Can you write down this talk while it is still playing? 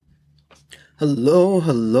Hello,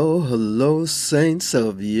 hello, hello, saints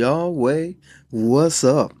of Yahweh. What's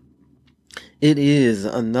up? It is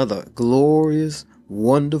another glorious,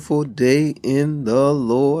 wonderful day in the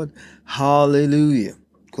Lord. Hallelujah.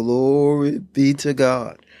 Glory be to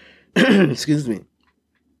God. Excuse me.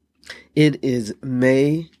 It is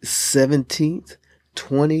May 17th,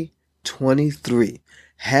 2023.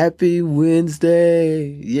 Happy Wednesday.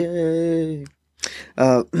 Yay.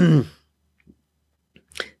 Uh,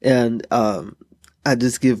 And I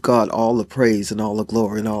just give God all the praise and all the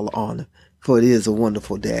glory and all the honor, for it is a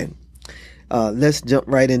wonderful day. Let's jump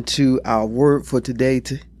right into our word for today.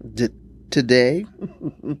 Today,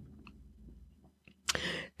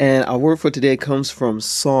 and our word for today comes from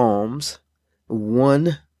Psalms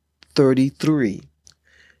 133,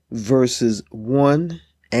 verses 1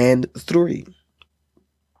 and 3.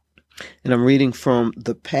 And I'm reading from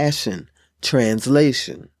the Passion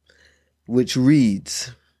Translation, which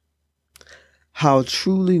reads, "How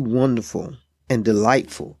truly wonderful and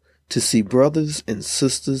delightful to see brothers and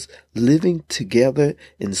sisters living together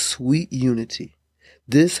in sweet unity.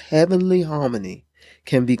 This heavenly harmony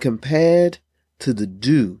can be compared to the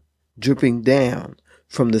dew dripping down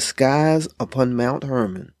from the skies upon Mount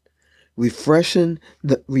Hermon, refreshing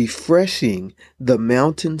the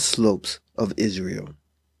mountain slopes of Israel.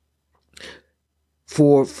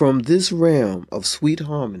 For from this realm of sweet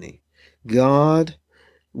harmony, God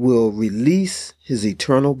will release his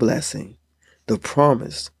eternal blessing, the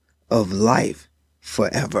promise of life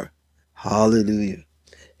forever." Hallelujah.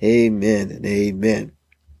 Amen and amen.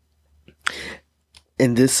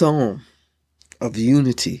 In this psalm of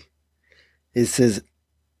unity, it says,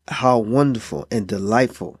 how wonderful and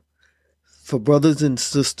delightful for brothers and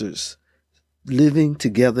sisters living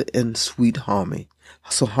together in sweet harmony.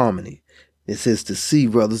 So harmony. It says to see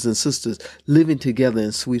brothers and sisters living together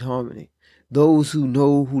in sweet harmony. Those who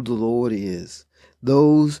know who the Lord is,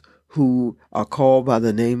 those who are called by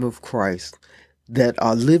the name of Christ, that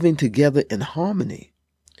are living together in harmony,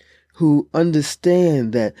 who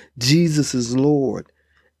understand that Jesus is Lord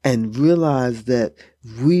and realize that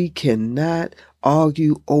we cannot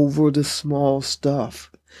argue over the small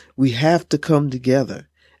stuff. We have to come together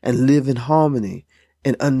and live in harmony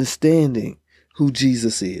and understanding who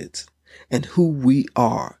Jesus is and who we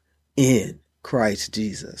are in Christ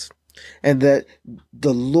Jesus. And that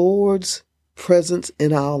the Lord's presence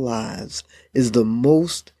in our lives is the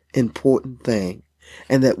most important thing.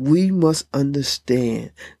 And that we must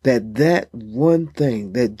understand that one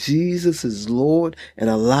thing, that Jesus is Lord and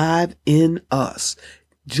alive in us,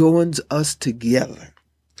 joins us together.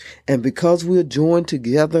 And because we're joined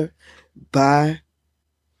together by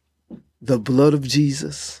the blood of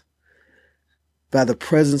Jesus, by the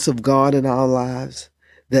presence of God in our lives,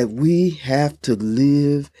 that we have to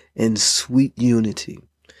live in sweet unity,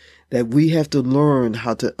 that we have to learn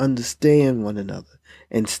how to understand one another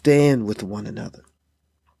and stand with one another.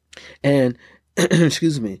 And,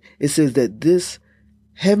 excuse me, it says that this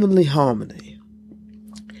heavenly harmony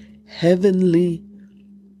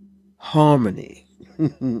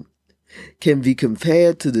can be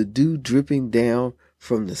compared to the dew dripping down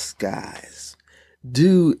from the skies.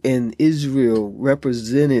 Dew in Israel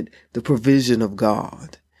represented the provision of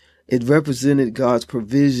God. It represented God's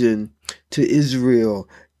provision to Israel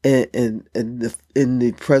in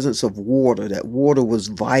the presence of water. That water was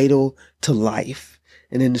vital to life.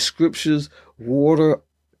 And in the scriptures, water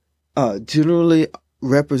generally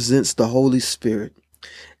represents the Holy Spirit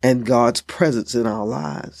and God's presence in our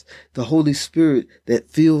lives. The Holy Spirit that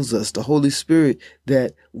fills us, the Holy Spirit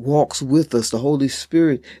that walks with us, the Holy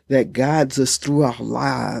Spirit that guides us through our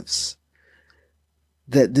lives.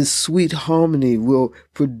 That this sweet harmony will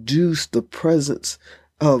produce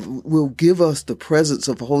will give us the presence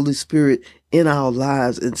of the Holy Spirit in our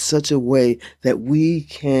lives in such a way that we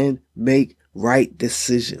can make right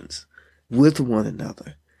decisions with one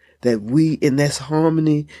another. That we, in this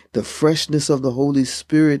harmony, the freshness of the Holy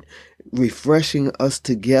Spirit refreshing us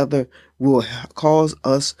together will cause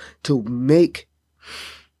us to make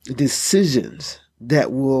decisions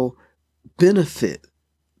that will benefit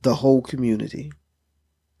the whole community.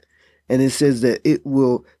 And it says that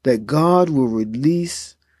that God will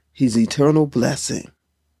release his eternal blessing,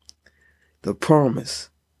 the promise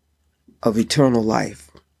of eternal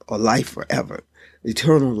life or life forever.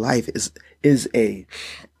 Eternal life is a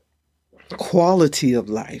quality of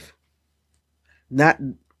life, not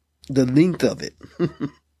the length of it.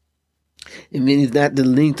 It means not the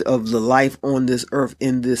length of the life on this earth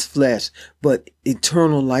in this flesh, but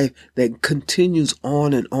eternal life that continues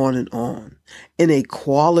on and on and on in a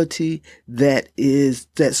quality that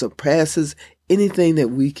surpasses anything that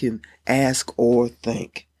we can ask or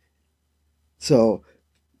think. So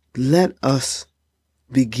let us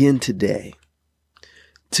begin today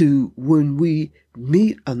to, when we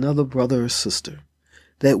meet another brother or sister,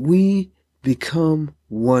 that we become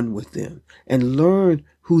one with them and learn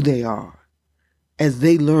who they are as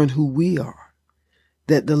they learn who we are.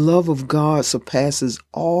 That the love of God surpasses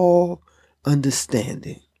all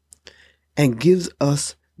understanding and gives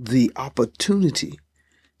us the opportunity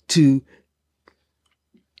to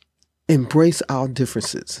embrace our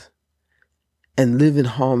differences and live in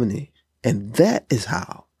harmony. And that is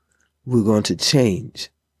how we're going to change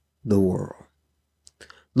the world.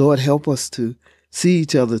 Lord, help us to see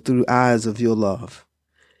each other through the eyes of your love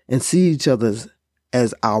and see each other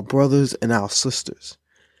as our brothers and our sisters,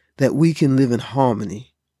 that we can live in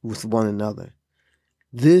harmony with one another.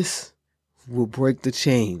 This will break the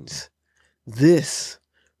chains. This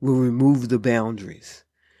will remove the boundaries.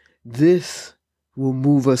 This will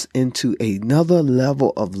move us into another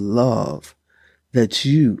level of love that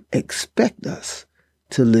you expect us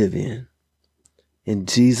to live in. In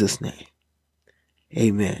Jesus' name,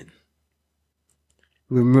 amen.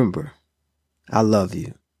 Remember, I love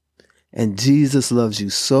you, and Jesus loves you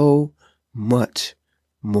so much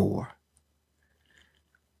more.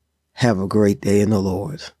 Have a great day in the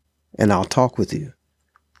Lord, and I'll talk with you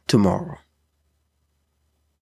tomorrow.